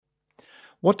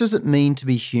What does it mean to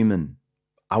be human?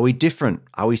 Are we different?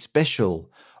 Are we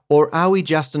special? Or are we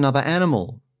just another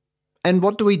animal? And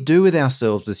what do we do with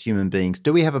ourselves as human beings?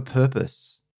 Do we have a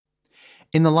purpose?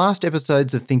 In the last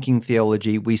episodes of Thinking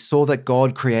Theology, we saw that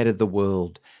God created the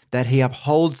world, that he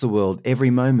upholds the world every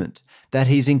moment, that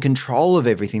he's in control of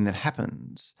everything that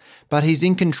happens. But he's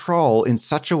in control in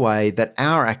such a way that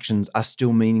our actions are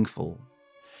still meaningful.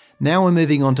 Now we're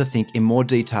moving on to think in more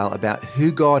detail about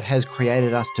who God has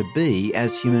created us to be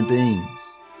as human beings.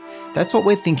 That's what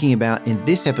we're thinking about in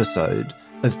this episode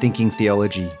of Thinking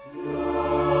Theology.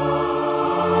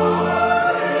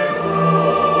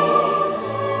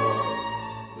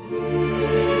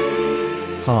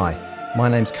 Hi, my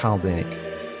name's Carl Bernick.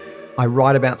 I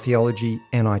write about theology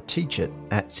and I teach it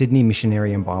at Sydney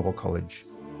Missionary and Bible College.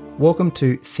 Welcome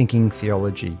to Thinking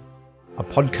Theology, a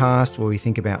podcast where we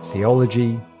think about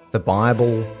theology, the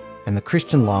Bible, and the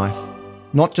Christian life,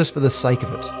 not just for the sake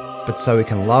of it, but so we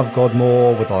can love God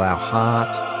more with all our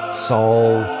heart,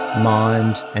 soul,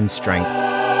 mind, and strength.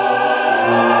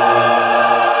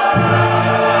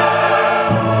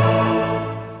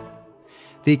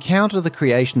 The account of the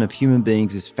creation of human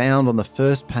beings is found on the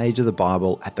first page of the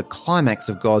Bible at the climax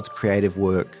of God's creative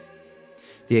work.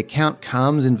 The account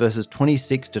comes in verses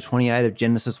 26 to 28 of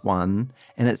Genesis 1,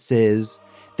 and it says,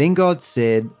 "Then God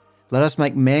said, 'Let us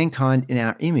make mankind in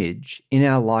our image, in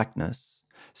our likeness,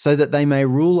 so that they may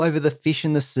rule over the fish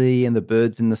in the sea and the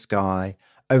birds in the sky,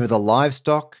 over the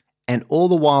livestock and all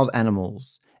the wild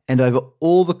animals, and over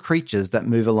all the creatures that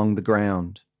move along the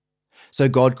ground.' So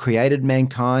God created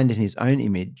mankind in his own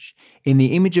image. In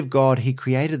the image of God he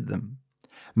created them.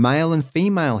 Male and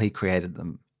female he created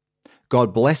them.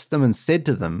 God blessed them and said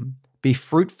to them, 'Be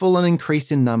fruitful and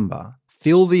increase in number,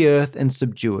 fill the earth and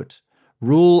subdue it.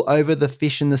 Rule over the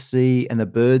fish in the sea and the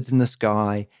birds in the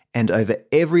sky, and over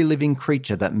every living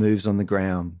creature that moves on the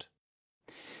ground.'"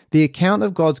 The account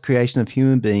of God's creation of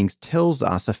human beings tells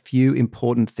us a few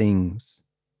important things.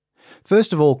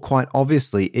 First of all, quite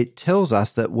obviously, it tells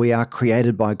us that we are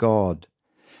created by God.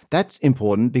 That's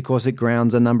important because it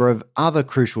grounds a number of other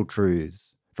crucial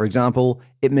truths. For example,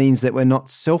 it means that we're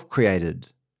not self-created.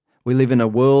 We live in a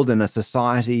world and a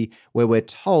society where we're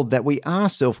told that we are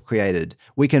self-created.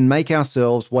 We can make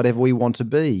ourselves whatever we want to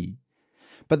be.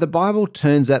 But the Bible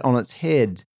turns that on its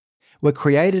head. We're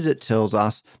created, it tells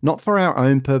us, not for our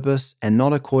own purpose and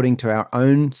not according to our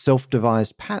own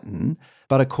self-devised pattern,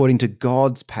 but according to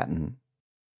God's pattern.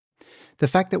 The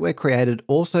fact that we're created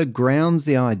also grounds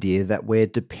the idea that we're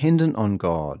dependent on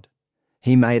God.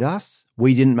 He made us,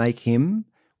 we didn't make him,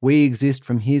 we exist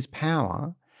from his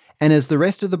power. And as the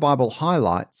rest of the Bible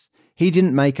highlights, he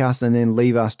didn't make us and then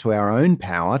leave us to our own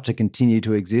power to continue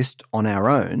to exist on our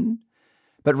own,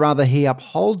 but rather he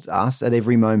upholds us at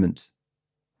every moment.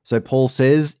 So Paul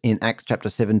says in Acts chapter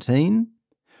 17,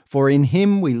 "For in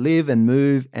him we live and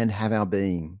move and have our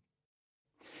being."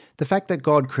 The fact that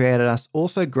God created us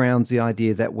also grounds the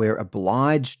idea that we're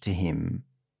obliged to him.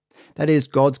 That is,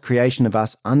 God's creation of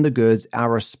us undergirds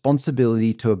our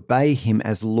responsibility to obey him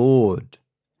as Lord.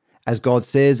 As God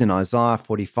says in Isaiah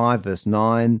 45 verse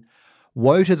 9,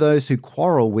 "Woe to those who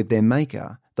quarrel with their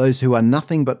maker, those who are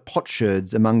nothing but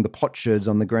potsherds among the potsherds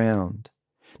on the ground.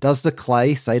 Does the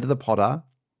clay say to the potter,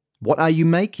 'What are you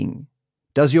making?'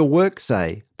 Does your work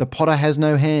say, 'The potter has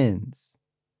no hands'?"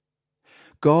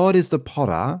 God is the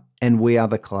potter and we are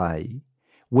the clay.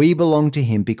 We belong to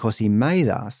him because he made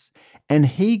us, and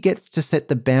he gets to set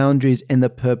the boundaries and the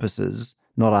purposes,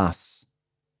 not us.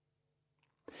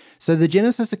 So the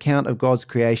Genesis account of God's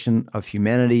creation of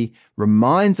humanity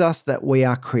reminds us that we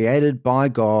are created by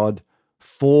God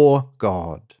for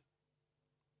God.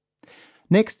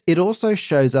 Next, it also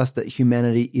shows us that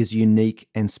humanity is unique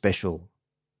and special.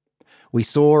 We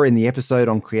saw in the episode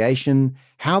on creation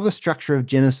how the structure of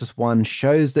Genesis 1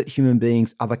 shows that human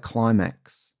beings are the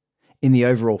climax. In the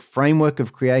overall framework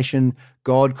of creation,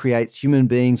 God creates human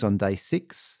beings on day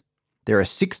 6. There are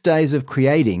 6 days of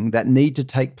creating that need to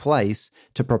take place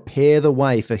to prepare the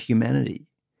way for humanity.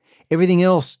 Everything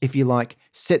else, if you like,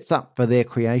 sets up for their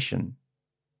creation.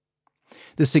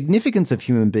 The significance of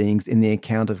human beings in the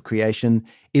account of creation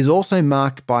is also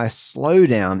marked by a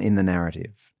slowdown in the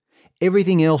narrative.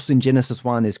 Everything else in Genesis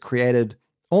 1 is created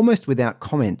almost without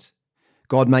comment.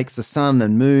 God makes the sun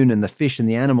and moon and the fish and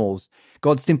the animals.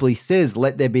 God simply says,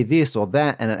 "Let there be this or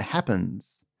that," and it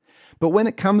happens. But when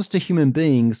it comes to human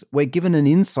beings, we're given an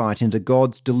insight into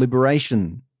God's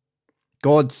deliberation.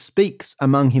 God speaks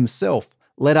among himself,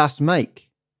 "Let us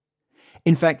make."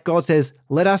 In fact, God says,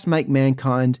 "Let us make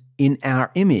mankind in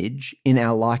our image, in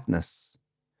our likeness."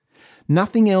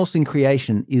 Nothing else in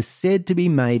creation is said to be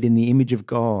made in the image of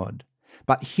God,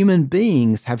 but human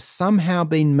beings have somehow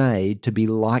been made to be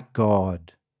like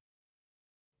God.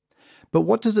 But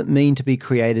what does it mean to be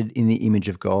created in the image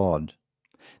of God?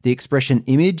 The expression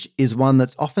image is one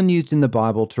that's often used in the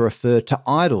Bible to refer to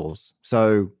idols.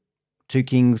 So 2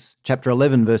 Kings chapter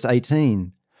 11, verse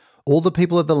 18. All the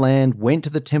people of the land went to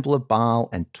the temple of Baal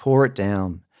and tore it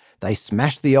down. They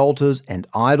smashed the altars and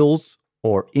idols,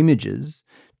 or images,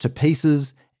 to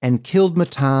pieces and killed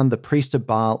Matan, the priest of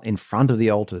Baal, in front of the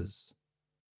altars.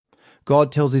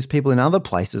 God tells his people in other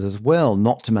places as well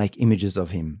not to make images of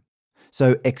him.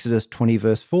 So Exodus 20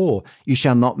 verse 4, you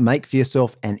shall not make for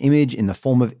yourself an image in the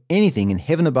form of anything in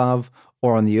heaven above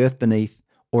or on the earth beneath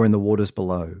or in the waters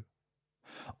below.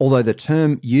 Although the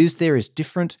term used there is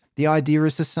different, the idea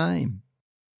is the same.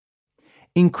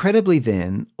 Incredibly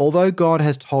then, although God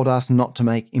has told us not to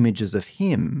make images of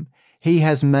him, he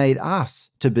has made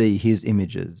us to be his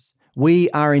images. We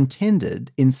are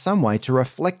intended in some way to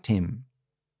reflect him.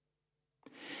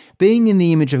 Being in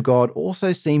the image of God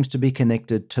also seems to be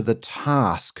connected to the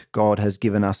task God has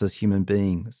given us as human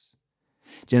beings.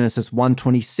 Genesis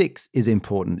 1:26 is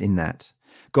important in that.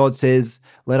 God says,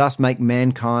 "Let us make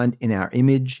mankind in our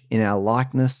image, in our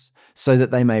likeness, so that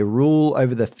they may rule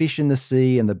over the fish in the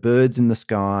sea and the birds in the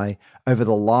sky, over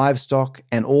the livestock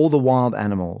and all the wild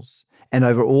animals, and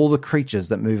over all the creatures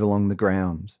that move along the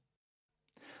ground."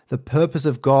 The purpose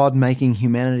of God making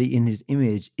humanity in his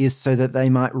image is so that they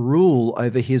might rule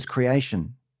over his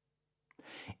creation.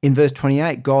 In verse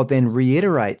 28, God then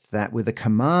reiterates that with a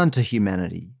command to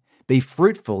humanity: be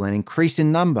fruitful and increase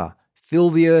in number, fill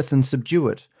the earth and subdue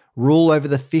it, rule over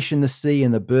the fish in the sea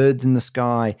and the birds in the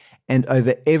sky, and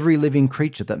over every living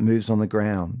creature that moves on the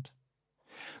ground.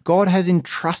 God has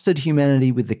entrusted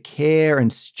humanity with the care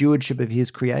and stewardship of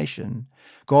his creation.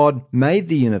 God made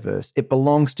the universe. It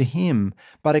belongs to him.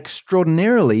 But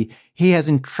extraordinarily, he has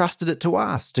entrusted it to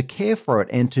us to care for it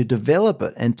and to develop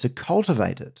it and to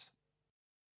cultivate it.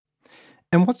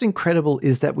 And what's incredible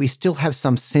is that we still have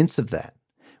some sense of that.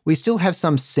 We still have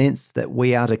some sense that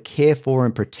we are to care for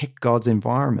and protect God's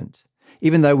environment.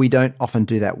 Even though we don't often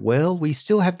do that well, we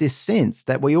still have this sense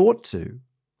that we ought to.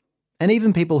 And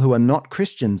even people who are not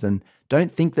Christians and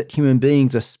don't think that human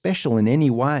beings are special in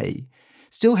any way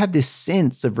still have this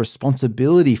sense of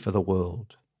responsibility for the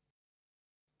world.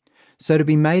 So to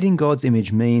be made in God's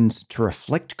image means to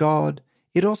reflect God.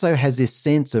 It also has this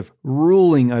sense of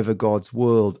ruling over God's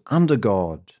world under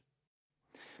God.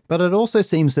 But it also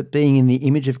seems that being in the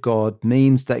image of God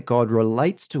means that God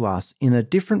relates to us in a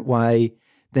different way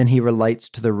than he relates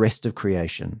to the rest of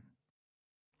creation.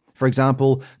 For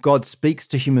example, God speaks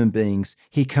to human beings.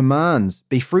 He commands,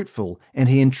 be fruitful, and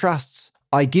he entrusts,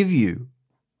 I give you.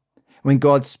 When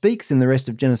God speaks in the rest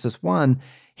of Genesis 1,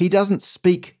 he doesn't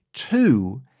speak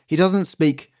to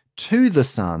the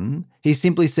Son. He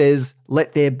simply says,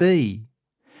 let there be.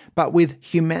 But with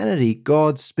humanity,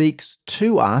 God speaks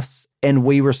to us and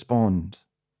we respond.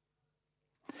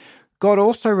 God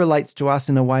also relates to us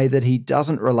in a way that he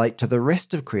doesn't relate to the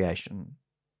rest of creation.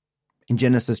 In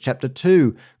Genesis chapter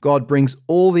 2, God brings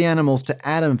all the animals to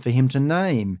Adam for him to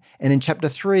name. And in chapter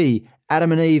 3,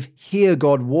 Adam and Eve hear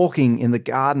God walking in the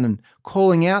garden and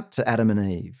calling out to Adam and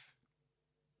Eve.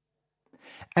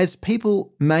 As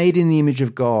people made in the image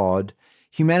of God,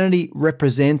 humanity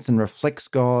represents and reflects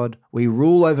God. We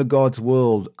rule over God's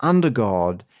world under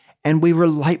God, and we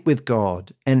relate with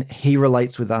God, and he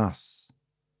relates with us.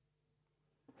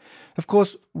 Of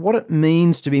course, what it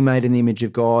means to be made in the image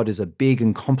of God is a big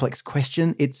and complex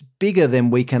question. It's bigger than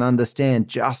we can understand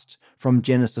just from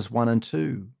Genesis 1 and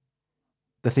 2.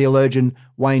 The theologian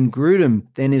Wayne Grudem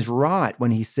then is right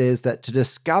when he says that to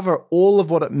discover all of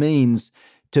what it means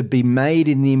to be made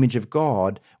in the image of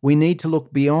God, we need to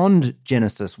look beyond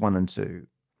Genesis 1 and 2.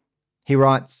 He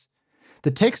writes,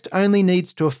 the text only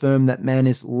needs to affirm that man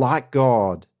is like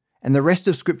God, and the rest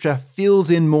of Scripture fills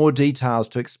in more details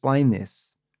to explain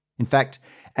this. In fact,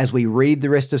 as we read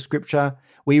the rest of Scripture,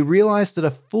 we realize that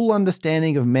a full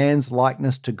understanding of man's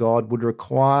likeness to God would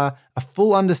require a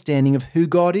full understanding of who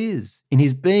God is in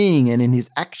his being and in his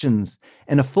actions,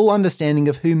 and a full understanding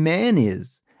of who man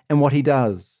is and what he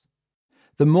does.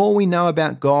 The more we know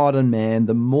about God and man,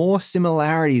 the more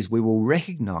similarities we will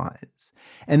recognize,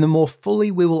 and the more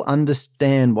fully we will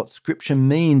understand what Scripture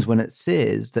means when it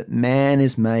says that man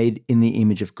is made in the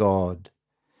image of God.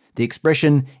 The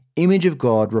expression image of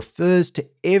God refers to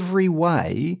every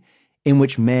way in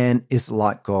which man is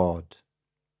like God.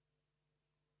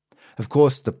 Of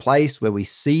course, the place where we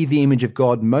see the image of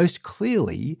God most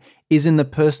clearly is in the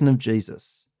person of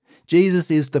Jesus.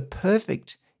 Jesus is the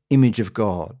perfect image of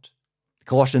God.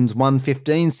 Colossians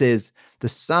 1:15 says, the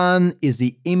Son is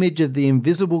the image of the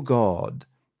invisible God,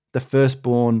 the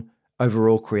firstborn over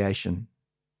all creation.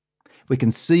 We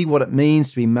can see what it means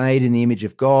to be made in the image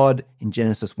of God in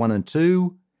Genesis 1 and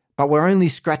 2, but we're only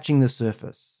scratching the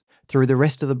surface. Through the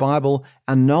rest of the Bible,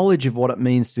 our knowledge of what it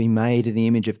means to be made in the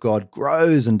image of God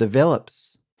grows and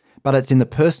develops. But it's in the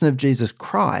person of Jesus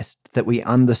Christ that we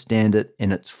understand it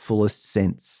in its fullest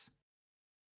sense.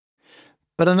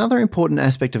 But another important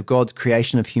aspect of God's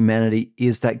creation of humanity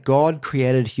is that God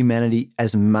created humanity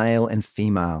as male and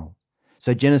female.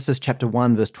 So Genesis chapter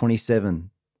 1, verse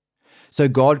 27. So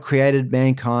God created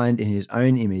mankind in his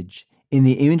own image. In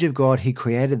the image of God he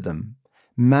created them.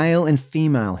 Male and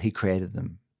female he created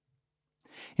them.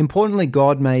 Importantly,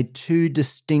 God made two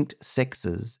distinct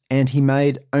sexes, and he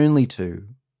made only two.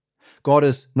 God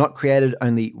has not created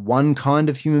only one kind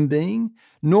of human being,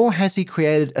 nor has he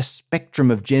created a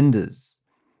spectrum of genders.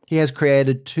 He has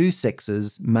created two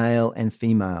sexes, male and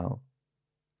female.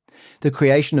 The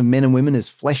creation of men and women is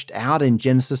fleshed out in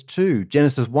Genesis 2.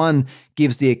 Genesis 1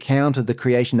 gives the account of the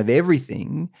creation of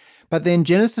everything, but then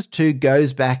Genesis 2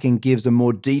 goes back and gives a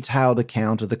more detailed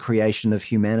account of the creation of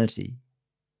humanity.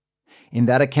 In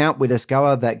that account, we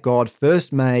discover that God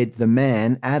first made the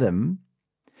man, Adam,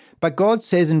 but God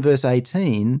says in verse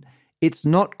 18, "It's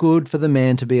not good for the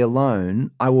man to be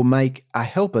alone. I will make a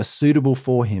helper suitable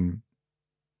for him."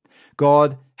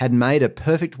 God had made a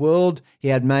perfect world. He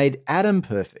had made Adam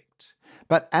perfect.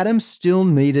 But Adam still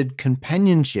needed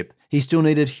companionship. He still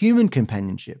needed human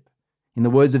companionship. In the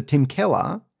words of Tim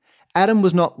Keller, Adam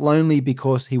was not lonely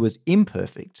because he was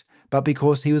imperfect, but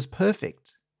because he was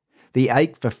perfect. The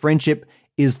ache for friendship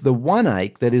is the one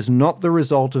ache that is not the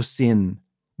result of sin.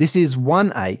 This is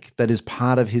one ache that is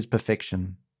part of his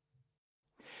perfection.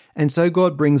 And so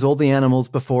God brings all the animals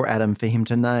before Adam for him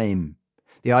to name.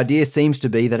 The idea seems to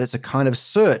be that it's a kind of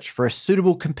search for a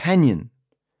suitable companion.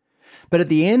 But at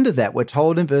the end of that, we're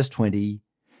told in verse 20,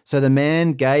 "So the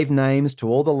man gave names to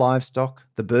all the livestock,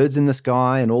 the birds in the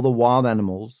sky, and all the wild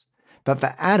animals, but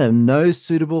for Adam no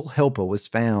suitable helper was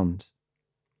found."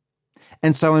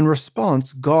 And so in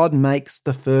response, God makes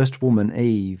the first woman,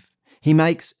 Eve. He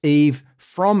makes Eve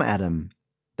from Adam.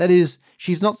 That is,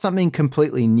 she's not something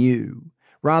completely new.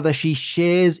 Rather, she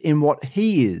shares in what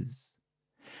he is.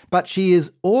 But she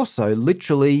is also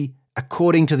literally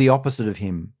according to the opposite of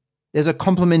him. There's a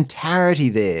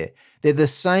complementarity there. They're the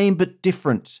same but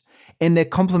different. And their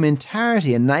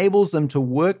complementarity enables them to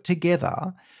work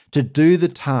together to do the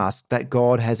task that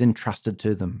God has entrusted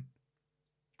to them.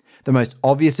 The most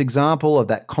obvious example of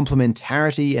that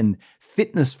complementarity and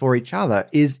fitness for each other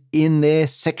is in their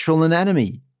sexual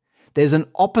anatomy. There's an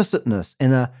oppositeness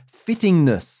and a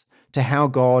fittingness to how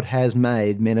God has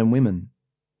made men and women.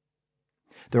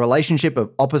 The relationship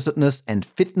of oppositeness and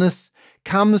fitness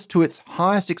comes to its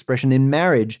highest expression in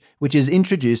marriage, which is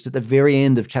introduced at the very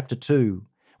end of chapter 2.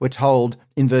 We're told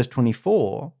in verse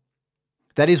 24,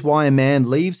 "That is why a man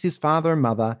leaves his father and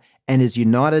mother and is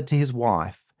united to his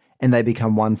wife, and they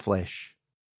become one flesh."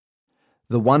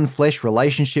 The one flesh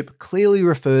relationship clearly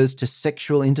refers to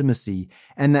sexual intimacy,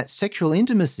 and that sexual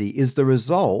intimacy is the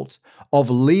result of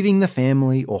leaving the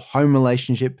family or home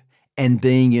relationship and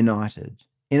being united.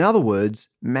 In other words,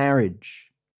 marriage.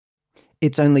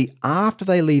 It's only after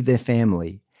they leave their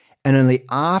family and only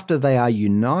after they are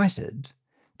united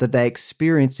that they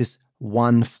experience this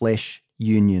one flesh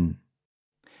union.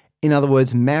 In other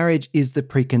words, marriage is the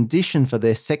precondition for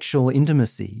their sexual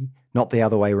intimacy, not the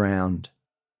other way round.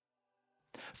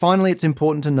 Finally, it's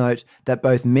important to note that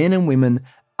both men and women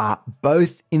are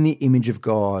both in the image of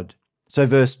God. So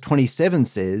verse 27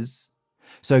 says,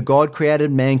 "So God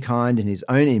created mankind in his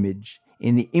own image.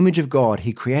 In the image of God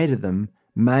he created them.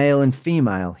 Male and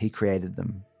female he created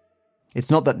them."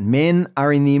 It's not that men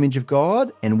are in the image of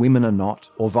God and women are not,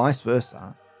 or vice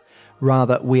versa.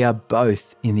 Rather, we are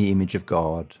both in the image of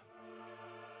God.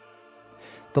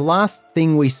 The last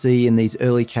thing we see in these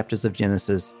early chapters of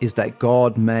Genesis is that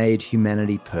God made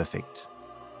humanity perfect.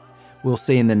 We'll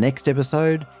see in the next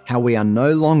episode how we are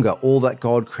no longer all that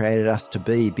God created us to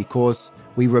be because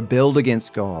we rebelled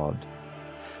against God.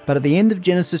 But at the end of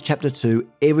Genesis chapter 2,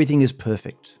 everything is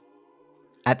perfect.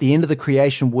 At the end of the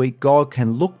creation week, God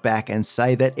can look back and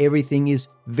say that everything is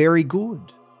very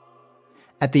good.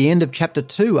 At the end of chapter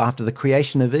 2, after the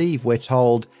creation of Eve, we're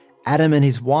told Adam and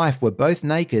his wife were both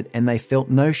naked and they felt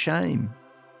no shame.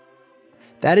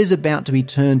 That is about to be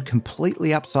turned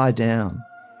completely upside down.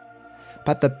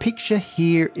 But the picture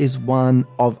here is one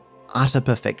of utter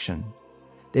perfection.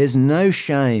 There's no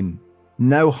shame,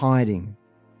 no hiding.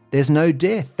 There's no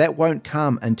death. That won't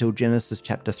come until Genesis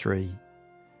chapter 3.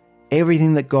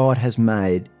 Everything that God has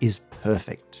made is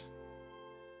perfect.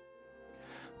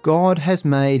 God has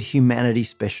made humanity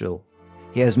special.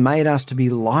 He has made us to be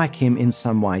like him in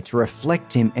some way, to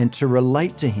reflect him and to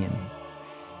relate to him.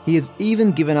 He has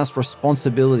even given us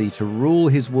responsibility to rule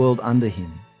his world under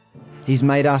him. He's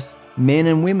made us men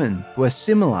and women who are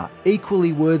similar,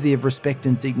 equally worthy of respect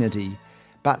and dignity,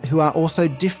 but who are also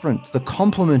different, the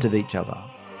complement of each other.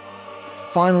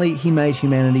 Finally, he made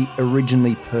humanity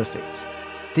originally perfect.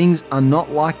 Things are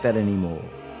not like that anymore,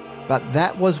 but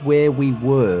that was where we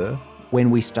were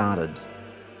when we started.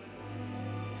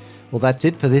 Well, that's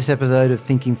it for this episode of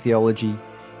Thinking Theology.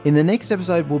 In the next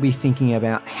episode, we'll be thinking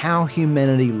about how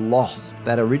humanity lost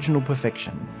that original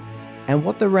perfection and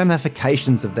what the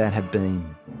ramifications of that have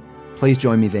been. Please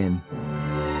join me then.